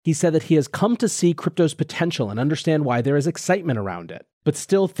he said that he has come to see crypto's potential and understand why there is excitement around it, but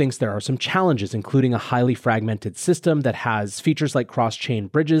still thinks there are some challenges, including a highly fragmented system that has features like cross-chain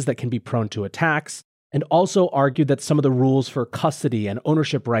bridges that can be prone to attacks, and also argued that some of the rules for custody and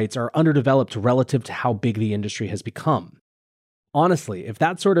ownership rights are underdeveloped relative to how big the industry has become. Honestly, if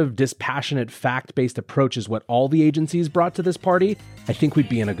that sort of dispassionate, fact-based approach is what all the agencies brought to this party, I think we'd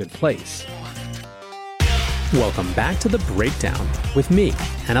be in a good place. Welcome back to The Breakdown with me,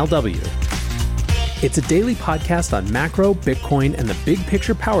 NLW. It's a daily podcast on macro, Bitcoin, and the big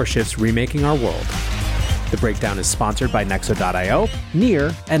picture power shifts remaking our world. The Breakdown is sponsored by Nexo.io,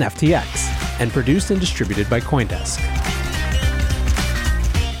 Near, and FTX, and produced and distributed by CoinDesk.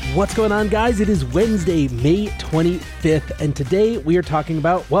 What's going on, guys? It is Wednesday, May 25th, and today we are talking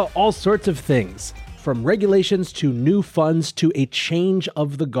about, well, all sorts of things, from regulations to new funds to a change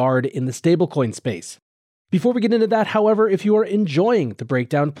of the guard in the stablecoin space. Before we get into that, however, if you are enjoying The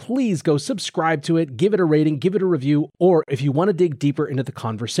Breakdown, please go subscribe to it, give it a rating, give it a review, or if you want to dig deeper into the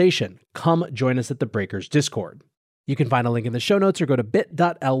conversation, come join us at the Breakers Discord. You can find a link in the show notes or go to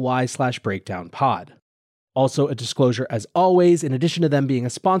bit.ly/breakdownpod. Also, a disclosure as always, in addition to them being a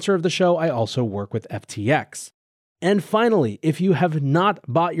sponsor of the show, I also work with FTX. And finally, if you have not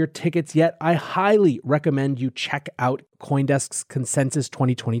bought your tickets yet, I highly recommend you check out CoinDesk's Consensus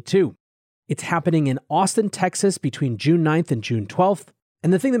 2022. It's happening in Austin, Texas between June 9th and June 12th.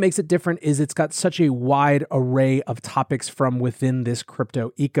 And the thing that makes it different is it's got such a wide array of topics from within this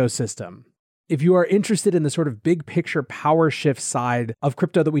crypto ecosystem. If you are interested in the sort of big picture power shift side of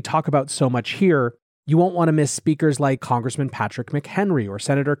crypto that we talk about so much here, you won't want to miss speakers like Congressman Patrick McHenry or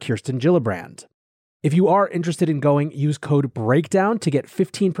Senator Kirsten Gillibrand. If you are interested in going, use code BREAKDOWN to get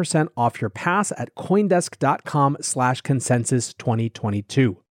 15% off your pass at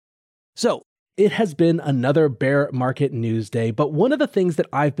coindesk.com/consensus2022. So, it has been another bear market news day, but one of the things that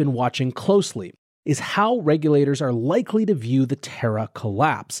I've been watching closely is how regulators are likely to view the Terra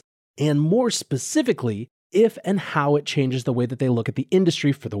collapse, and more specifically, if and how it changes the way that they look at the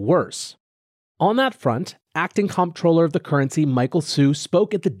industry for the worse. On that front, acting comptroller of the currency Michael Hsu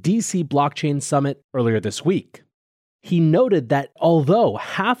spoke at the DC Blockchain Summit earlier this week. He noted that although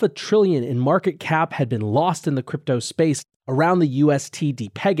 $500 billion in market cap had been lost in the crypto space around the UST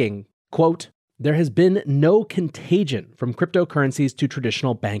depegging, quote, there has been no contagion from cryptocurrencies to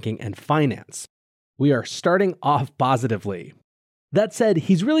traditional banking and finance. We are starting off positively. That said,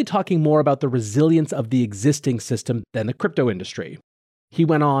 he's really talking more about the resilience of the existing system than the crypto industry. He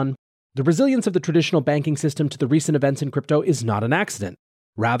went on, the resilience of the traditional banking system to the recent events in crypto is not an accident.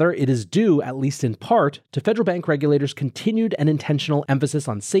 Rather, it is due, at least in part, to federal bank regulators' continued and intentional emphasis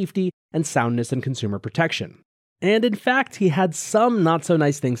on safety and soundness and consumer protection. And in fact, he had some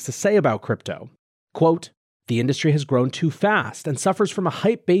not-so-nice things to say about crypto. Quote, the industry has grown too fast and suffers from a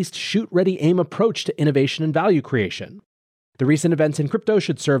hype-based shoot-ready-aim approach to innovation and value creation. The recent events in crypto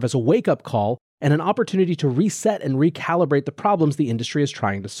should serve as a wake-up call and an opportunity to reset and recalibrate the problems the industry is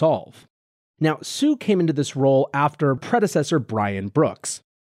trying to solve. Now, Hsu came into this role after predecessor Brian Brooks.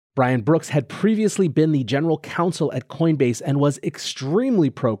 Brian Brooks had previously been the general counsel at Coinbase and was extremely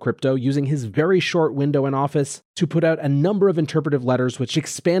pro-crypto, using his very short window in office to put out a number of interpretive letters which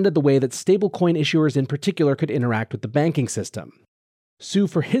expanded the way that stablecoin issuers in particular could interact with the banking system. Hsu,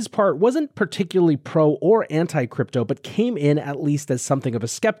 for his part, wasn't particularly pro or anti-crypto, but came in at least as something of a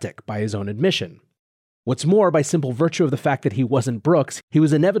skeptic by his own admission. What's more, by simple virtue of the fact that he wasn't Brooks, he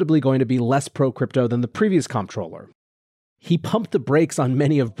was inevitably going to be less pro-crypto than the previous comptroller. He pumped the brakes on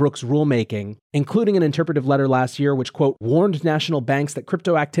many of Brooks' rulemaking, including an interpretive letter last year which, quote, warned national banks that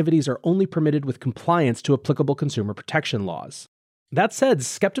crypto activities are only permitted with compliance to applicable consumer protection laws. That said,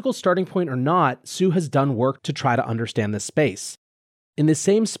 skeptical starting point or not, Hsu has done work to try to understand this space. In this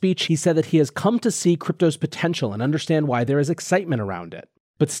same speech, he said that he has come to see crypto's potential and understand why there is excitement around it,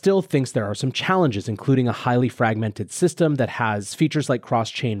 but still thinks there are some challenges, including a highly fragmented system that has features like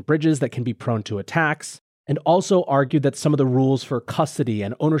cross-chain bridges that can be prone to attacks, and also argued that some of the rules for custody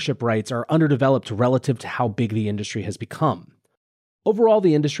and ownership rights are underdeveloped relative to how big the industry has become. Overall,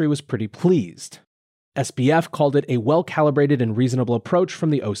 the industry was pretty pleased. SBF called it a well-calibrated and reasonable approach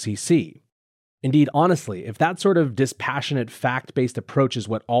from the OCC. Indeed, honestly, if that sort of dispassionate, fact-based approach is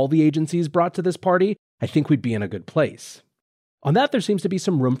what all the agencies brought to this party, I think we'd be in a good place. On that, there seems to be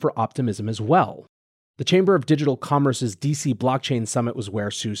some room for optimism as well. The Chamber of Digital Commerce's DC Blockchain Summit was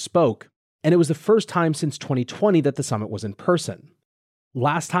where Hsu spoke, and it was the first time since 2020 that the summit was in person.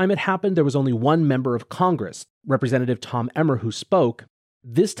 Last time it happened, there was only one member of Congress, Representative Tom Emmer, who spoke.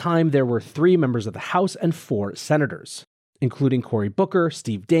 This time, there were 3 members of the House and 4 senators, including Cory Booker,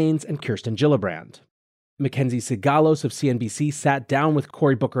 Steve Daines, and Kirsten Gillibrand. Mackenzie Sigalos of CNBC sat down with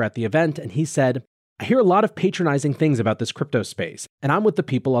Cory Booker at the event, and he said, "I hear a lot of patronizing things about this crypto space, and I'm with the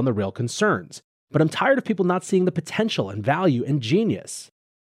people on the real concerns. But I'm tired of people not seeing the potential and value and genius."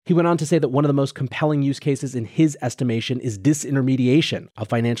 He went on to say that one of the most compelling use cases in his estimation is disintermediation of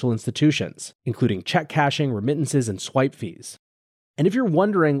financial institutions, including check cashing, remittances, and swipe fees. And if you're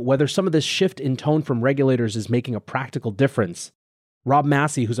wondering whether some of this shift in tone from regulators is making a practical difference, Rob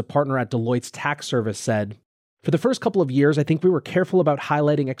Massey, who's a partner at Deloitte's tax service, said, "For the first couple of years, I think we were careful about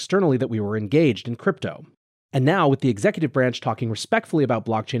highlighting externally that we were engaged in crypto. And now, with the executive branch talking respectfully about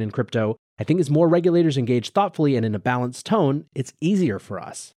blockchain and crypto, I think as more regulators engage thoughtfully and in a balanced tone, it's easier for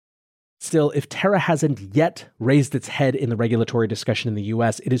us." Still, if Terra hasn't yet raised its head in the regulatory discussion in the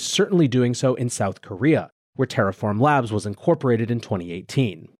US, it is certainly doing so in South Korea, where Terraform Labs was incorporated in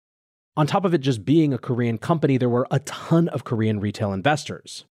 2018. On top of it just being a Korean company, there were a ton of Korean retail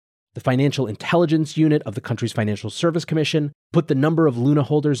investors. The Financial Intelligence Unit of the country's Financial Service Commission put the number of Luna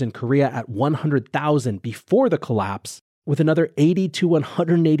holders in Korea at 100,000 before the collapse, with another 80 to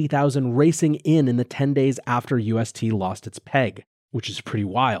 180,000 racing in the 10 days after UST lost its peg, which is pretty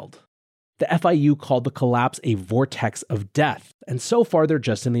wild. The FIU called the collapse a vortex of death, and so far they're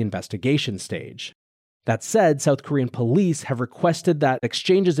just in the investigation stage. That said, South Korean police have requested that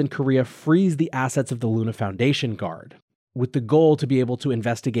exchanges in Korea freeze the assets of the Luna Foundation Guard, with the goal to be able to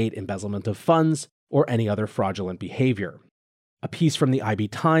investigate embezzlement of funds or any other fraudulent behavior. A piece from the IB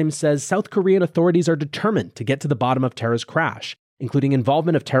Times says South Korean authorities are determined to get to the bottom of Terra's crash, including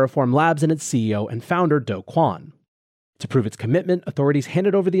involvement of Terraform Labs and its CEO and founder, Do Kwon. To prove its commitment, authorities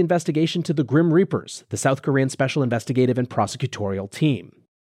handed over the investigation to the Grim Reapers, the South Korean Special Investigative and Prosecutorial Team.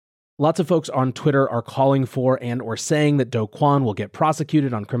 Lots of folks on Twitter are calling for and or saying that Do Kwon will get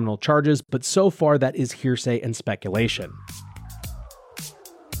prosecuted on criminal charges, but so far that is hearsay and speculation.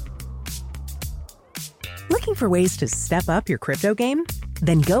 Looking for ways to step up your crypto game?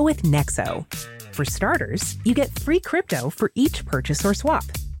 Then go with Nexo. For starters, you get free crypto for each purchase or swap.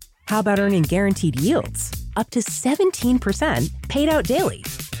 How about earning guaranteed yields? Up to 17% paid out daily.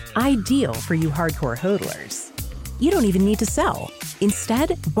 Ideal for you hardcore hodlers. You don't even need to sell.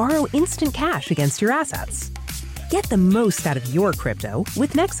 Instead, borrow instant cash against your assets. Get the most out of your crypto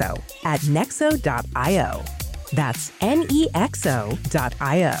with Nexo at nexo.io. That's nexo.io.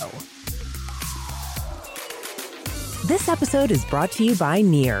 This episode is brought to you by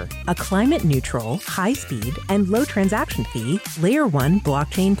Near, a climate-neutral, high-speed, and low-transaction fee Layer 1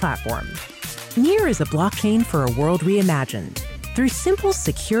 blockchain platform. Near is a blockchain for a world reimagined. Through simple,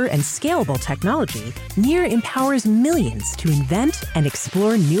 secure, and scalable technology, Near empowers millions to invent and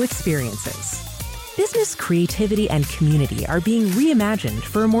explore new experiences. Business, creativity, and community are being reimagined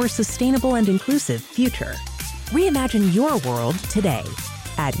for a more sustainable and inclusive future. Reimagine your world today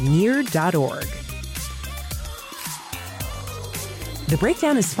at near.org. The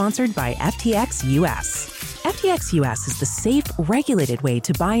Breakdown is sponsored by FTX US. FTX US is the safe, regulated way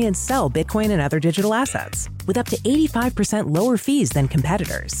to buy and sell Bitcoin and other digital assets, with up to 85% lower fees than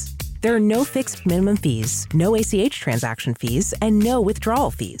competitors. There are no fixed minimum fees, no ACH transaction fees, and no withdrawal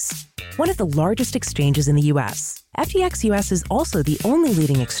fees. One of the largest exchanges in the US, FTX US is also the only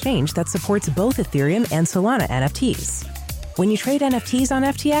leading exchange that supports both Ethereum and Solana NFTs. When you trade NFTs on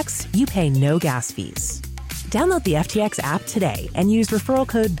FTX, you pay no gas fees. Download the FTX app today and use referral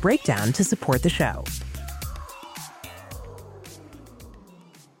code BREAKDOWN to support the show.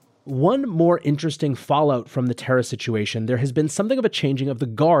 One more interesting fallout from the Terra situation, there has been something of a changing of the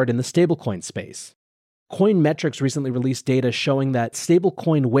guard in the stablecoin space. Coinmetrics recently released data showing that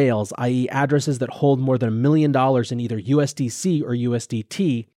stablecoin whales, i.e. addresses that hold more than $1 million in either USDC or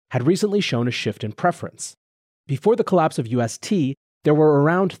USDT, had recently shown a shift in preference. Before the collapse of UST, there were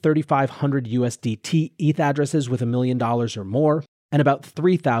around 3,500 USDT ETH addresses with $1 million or more, and about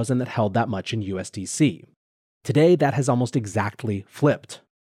 3,000 that held that much in USDC. Today, that has almost exactly flipped.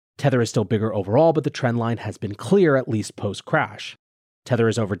 Tether is still bigger overall, but the trend line has been clear, at least post-crash. Tether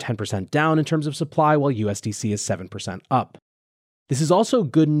is over 10% down in terms of supply, while USDC is 7% up. This is also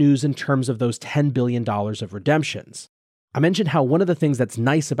good news in terms of those $10 billion of redemptions. I mentioned how one of the things that's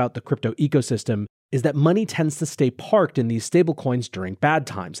nice about the crypto ecosystem is that money tends to stay parked in these stablecoins during bad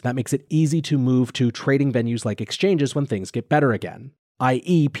times. That makes it easy to move to trading venues like exchanges when things get better again,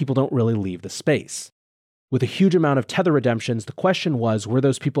 i.e. people don't really leave the space. With a huge amount of Tether redemptions, the question was, were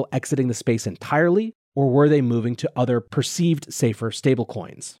those people exiting the space entirely, or were they moving to other perceived safer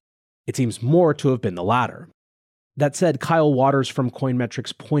stablecoins? It seems more to have been the latter. That said, Kyle Waters from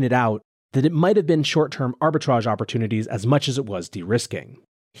Coinmetrics pointed out that it might have been short-term arbitrage opportunities as much as it was de-risking.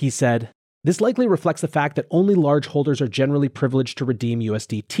 He said, This likely reflects the fact that only large holders are generally privileged to redeem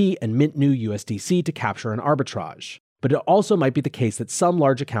USDT and mint new USDC to capture an arbitrage. But it also might be the case that some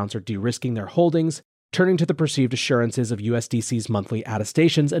large accounts are de-risking their holdings, turning to the perceived assurances of USDC's monthly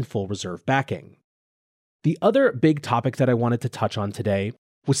attestations and full reserve backing. The other big topic that I wanted to touch on today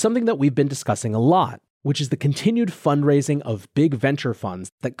was something that we've been discussing a lot, which is the continued fundraising of big venture funds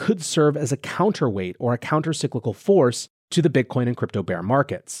that could serve as a counterweight or a countercyclical force to the Bitcoin and crypto bear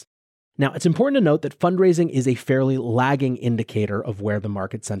markets. Now, it's important to note that fundraising is a fairly lagging indicator of where the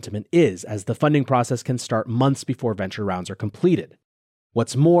market sentiment is, as the funding process can start months before venture rounds are completed.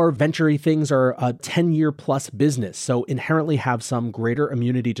 What's more, venture-y things are a 10-year plus business, so inherently have some greater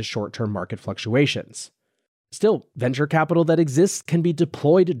immunity to short-term market fluctuations. Still, venture capital that exists can be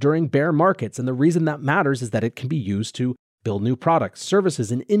deployed during bear markets, and the reason that matters is that it can be used to build new products, services,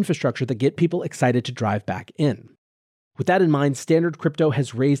 and infrastructure that get people excited to drive back in. With that in mind, Standard Crypto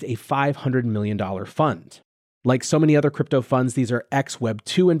has raised a $500 million fund. Like so many other crypto funds, these are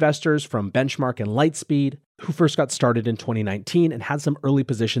ex-Web2 investors from Benchmark and Lightspeed, who first got started in 2019 and had some early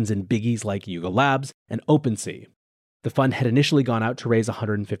positions in biggies like Yuga Labs and OpenSea. The fund had initially gone out to raise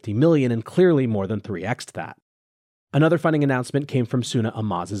 $150 million and clearly more than 3x'd that. Another funding announcement came from Suna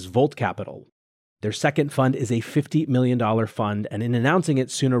Amaz's Volt Capital. Their second fund is a $50 million fund, and in announcing it,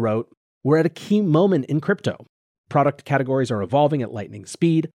 Suna wrote, "We're at a key moment in crypto. Product categories are evolving at lightning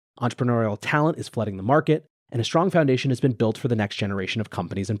speed, entrepreneurial talent is flooding the market, and a strong foundation has been built for the next generation of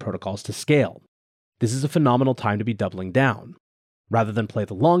companies and protocols to scale. This is a phenomenal time to be doubling down. Rather than play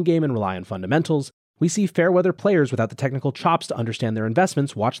the long game and rely on fundamentals, we see fair-weather players without the technical chops to understand their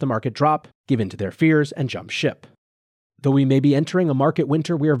investments watch the market drop, give in to their fears, and jump ship. Though we may be entering a market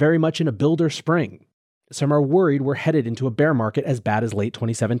winter, we are very much in a builder spring. Some are worried we're headed into a bear market as bad as late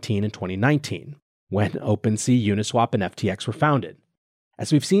 2017 and 2019. When OpenSea, Uniswap, and FTX were founded.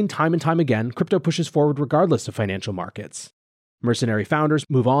 As we've seen time and time again, crypto pushes forward regardless of financial markets. Mercenary founders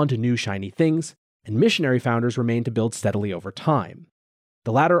move on to new shiny things, and missionary founders remain to build steadily over time.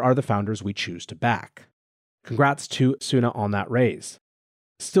 The latter are the founders we choose to back." Congrats to Suna on that raise.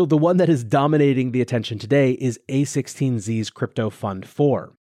 Still, the one that is dominating the attention today is A16Z's Crypto Fund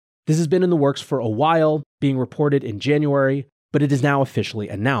 4. This has been in the works for a while, being reported in January, but it is now officially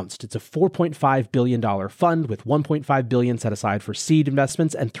announced. It's a $4.5 billion fund with $1.5 billion set aside for seed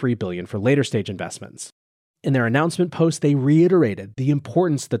investments and $3 billion for later stage investments. In their announcement post, they reiterated the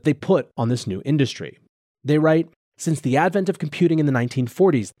importance that they put on this new industry. They write, "Since the advent of computing in the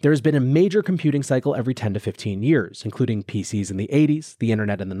 1940s, there has been a major computing cycle every 10 to 15 years, including PCs in the 80s, the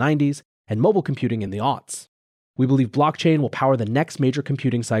internet in the 90s, and mobile computing in the aughts. We believe blockchain will power the next major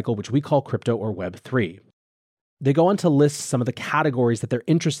computing cycle, which we call crypto or Web3. They go on to list some of the categories that they're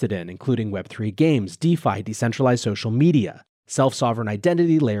interested in, including Web3 games, DeFi, decentralized social media, self-sovereign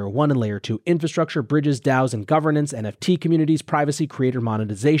identity, Layer 1 and Layer 2 infrastructure, bridges, DAOs and governance, NFT communities, privacy, creator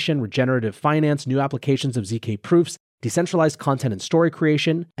monetization, regenerative finance, new applications of ZK proofs, decentralized content and story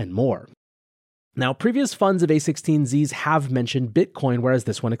creation, and more. Now, previous funds of A16Zs have mentioned Bitcoin, whereas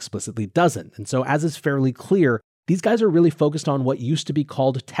this one explicitly doesn't. And so, as is fairly clear, these guys are really focused on what used to be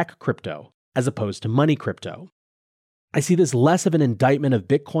called tech crypto, as opposed to money crypto. I see this less of an indictment of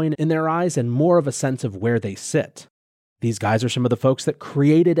Bitcoin in their eyes and more of a sense of where they sit. These guys are some of the folks that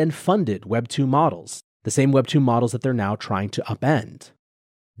created and funded Web2 models, the same Web2 models that they're now trying to upend.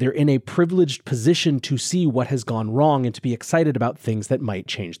 They're in a privileged position to see what has gone wrong and to be excited about things that might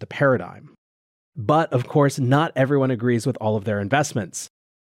change the paradigm. But, of course, not everyone agrees with all of their investments.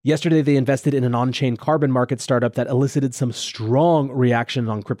 Yesterday, they invested in an on-chain carbon market startup that elicited some strong reaction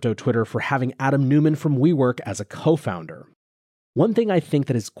on crypto Twitter for having Adam Neumann from WeWork as a co-founder. One thing I think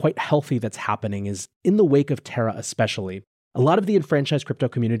that is quite healthy that's happening is, in the wake of Terra especially, a lot of the enfranchised crypto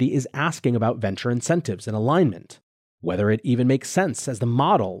community is asking about venture incentives and alignment, whether it even makes sense as the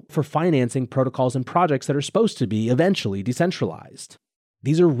model for financing protocols and projects that are supposed to be eventually decentralized.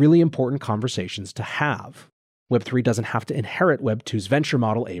 These are really important conversations to have. Web3 doesn't have to inherit Web2's venture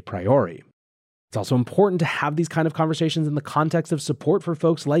model a priori. It's also important to have these kind of conversations in the context of support for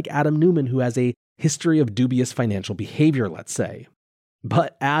folks like Adam Neumann, who has a history of dubious financial behavior, let's say.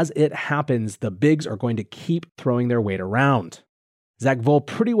 But as it happens, the bigs are going to keep throwing their weight around. Zach Vol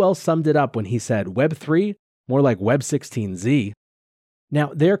pretty well summed it up when he said, Web3, more like Web16Z.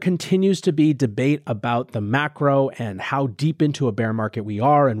 Now, there continues to be debate about the macro and how deep into a bear market we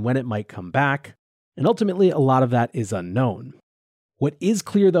are and when it might come back. And ultimately, a lot of that is unknown. What is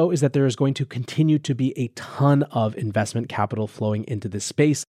clear, though, is that there is going to continue to be a ton of investment capital flowing into this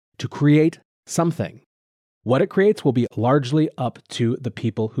space to create something. What it creates will be largely up to the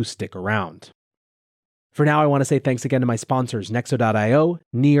people who stick around. For now, I want to say thanks again to my sponsors, Nexo.io,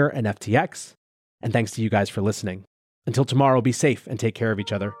 Near, and FTX. And thanks to you guys for listening. Until tomorrow, be safe and take care of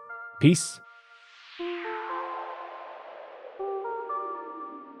each other. Peace.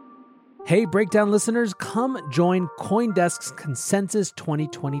 Hey, Breakdown listeners, come join CoinDesk's Consensus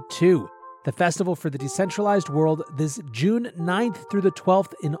 2022, the festival for the decentralized world, this June 9th through the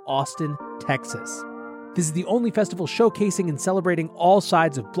 12th in Austin, Texas. This is the only festival showcasing and celebrating all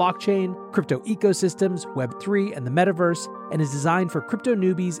sides of blockchain, crypto ecosystems, Web3, and the metaverse, and is designed for crypto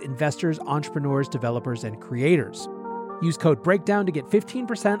newbies, investors, entrepreneurs, developers, and creators. Use code BREAKDOWN to get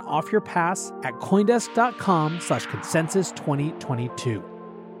 15% off your pass at CoinDesk.com/consensus2022.